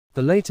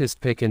The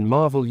latest pick in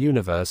Marvel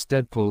Universe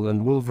Deadpool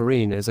and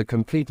Wolverine is a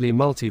completely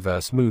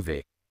multiverse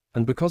movie,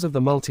 and because of the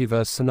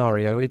multiverse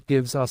scenario it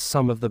gives us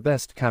some of the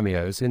best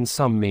cameos in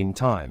some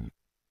meantime.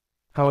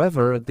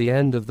 However, at the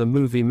end of the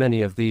movie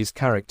many of these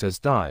characters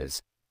dies.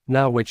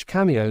 Now which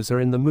cameos are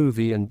in the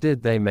movie and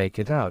did they make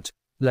it out?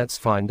 Let's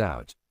find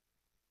out.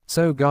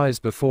 So guys,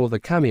 before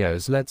the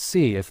cameos, let's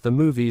see if the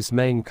movie's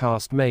main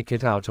cast make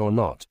it out or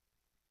not.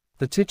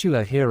 The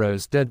titular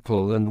heroes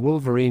Deadpool and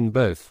Wolverine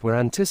both were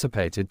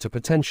anticipated to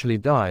potentially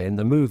die in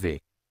the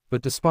movie,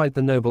 but despite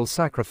the noble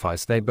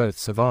sacrifice they both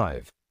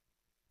survive.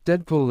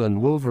 Deadpool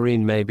and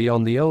Wolverine may be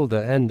on the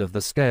older end of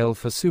the scale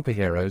for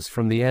superheroes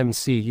from the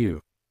MCU,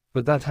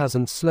 but that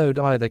hasn't slowed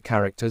either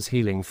character's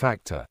healing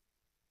factor.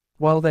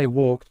 While they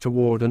walked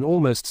toward an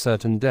almost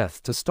certain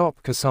death to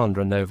stop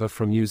Cassandra Nova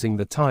from using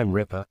the Time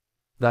Ripper,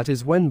 that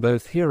is when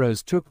both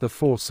heroes took the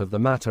force of the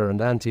matter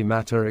and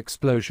antimatter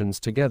explosions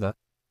together,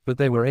 but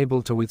they were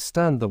able to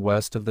withstand the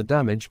worst of the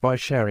damage by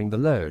sharing the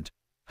load.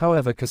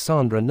 However,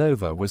 Cassandra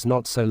Nova was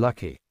not so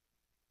lucky.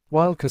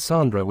 While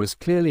Cassandra was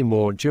clearly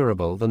more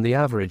durable than the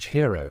average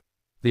hero,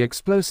 the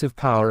explosive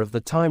power of the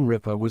Time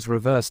Ripper was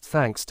reversed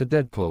thanks to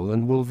Deadpool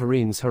and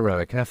Wolverine's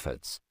heroic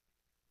efforts.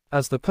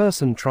 As the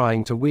person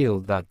trying to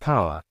wield that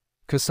power,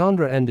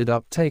 Cassandra ended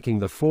up taking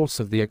the force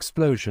of the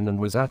explosion and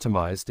was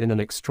atomized in an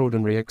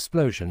extraordinary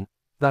explosion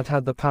that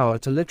had the power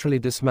to literally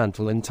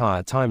dismantle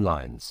entire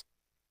timelines.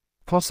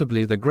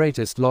 Possibly the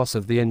greatest loss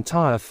of the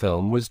entire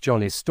film was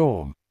Johnny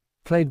Storm,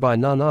 played by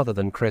none other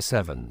than Chris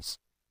Evans.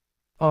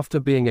 After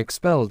being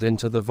expelled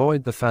into the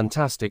void, the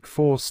Fantastic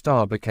Four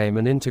star became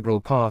an integral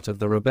part of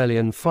the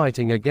rebellion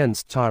fighting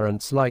against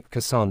tyrants like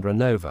Cassandra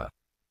Nova.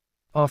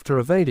 After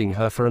evading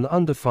her for an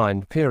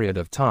undefined period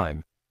of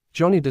time,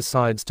 Johnny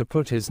decides to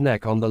put his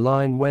neck on the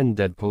line when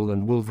Deadpool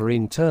and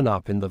Wolverine turn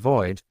up in the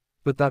void,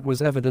 but that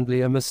was evidently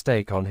a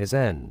mistake on his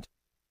end.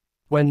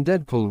 When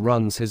Deadpool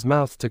runs his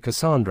mouth to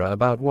Cassandra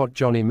about what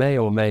Johnny may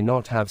or may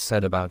not have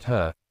said about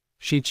her,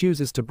 she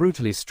chooses to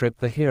brutally strip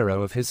the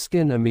hero of his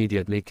skin,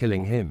 immediately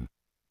killing him.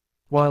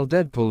 While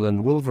Deadpool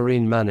and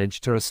Wolverine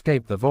manage to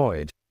escape the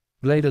void,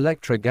 Blade,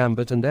 Elektra,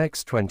 Gambit and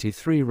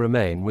X-23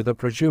 remain with a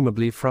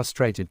presumably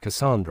frustrated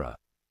Cassandra.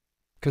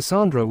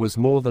 Cassandra was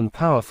more than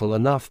powerful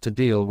enough to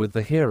deal with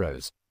the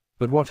heroes,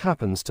 but what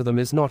happens to them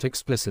is not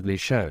explicitly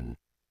shown.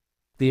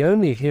 The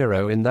only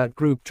hero in that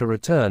group to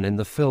return in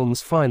the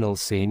film's final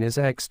scene is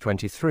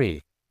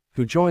X-23,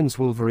 who joins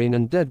Wolverine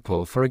and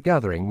Deadpool for a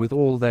gathering with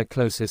all their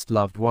closest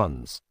loved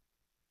ones.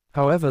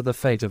 However, the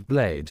fate of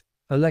Blade,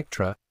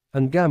 Elektra,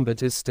 and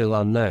Gambit is still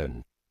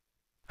unknown.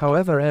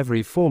 However,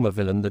 every former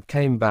villain that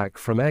came back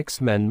from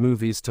X-Men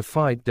movies to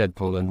fight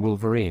Deadpool and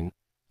Wolverine,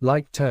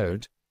 like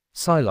Toad,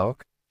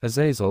 Psylocke,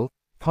 Azazel,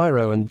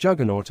 Pyro and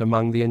Juggernaut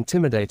among the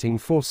intimidating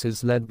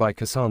forces led by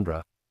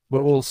Cassandra,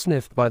 were all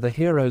sniffed by the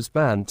heroes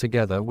band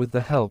together with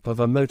the help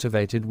of a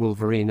motivated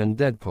Wolverine and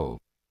Deadpool.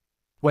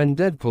 When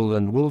Deadpool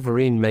and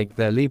Wolverine make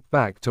their leap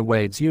back to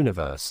Wade's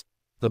universe,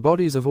 the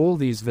bodies of all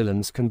these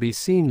villains can be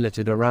seen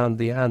littered around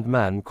the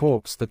Ant-Man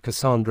corpse that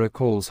Cassandra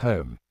calls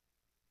home.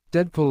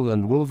 Deadpool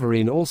and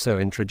Wolverine also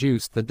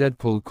introduced the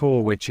Deadpool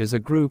Corps, which is a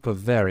group of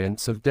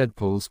variants of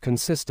Deadpools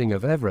consisting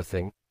of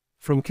everything,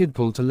 from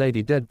Kidpool to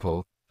Lady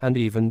Deadpool, and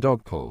even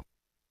Dogpool.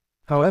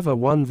 However,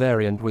 one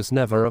variant was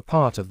never a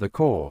part of the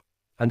Corps,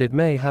 and it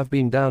may have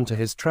been down to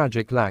his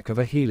tragic lack of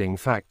a healing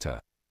factor.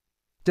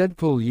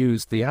 Deadpool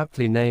used the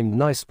aptly named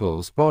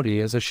Nicepool's body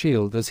as a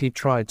shield as he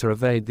tried to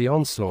evade the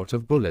onslaught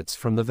of bullets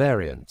from the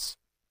variants.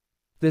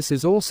 This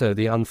is also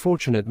the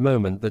unfortunate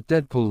moment that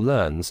Deadpool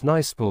learns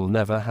Nicepool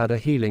never had a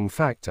healing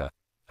factor,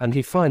 and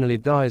he finally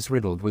dies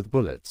riddled with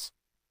bullets.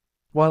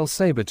 While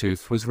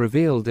Sabretooth was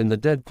revealed in the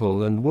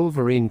Deadpool and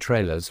Wolverine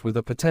trailers with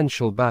a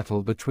potential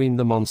battle between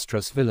the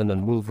monstrous villain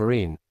and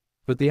Wolverine,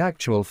 but the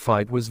actual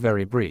fight was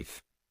very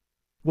brief.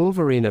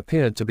 Wolverine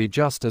appeared to be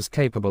just as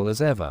capable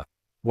as ever,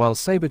 while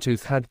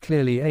Sabretooth had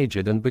clearly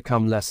aged and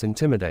become less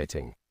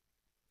intimidating.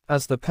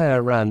 As the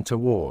pair ran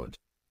toward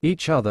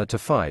each other to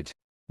fight,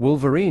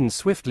 Wolverine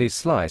swiftly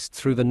sliced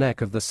through the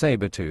neck of the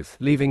Sabretooth,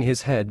 leaving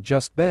his head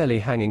just barely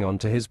hanging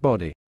onto his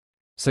body.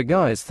 So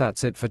guys,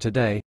 that's it for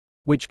today.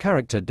 Which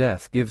character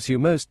death gives you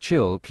most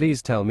chill?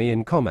 Please tell me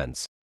in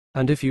comments.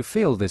 And if you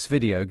feel this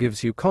video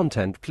gives you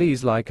content,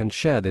 please like and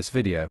share this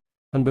video.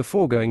 And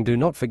before going, do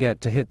not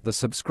forget to hit the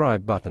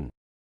subscribe button.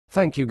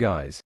 Thank you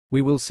guys.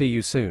 We will see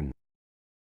you soon.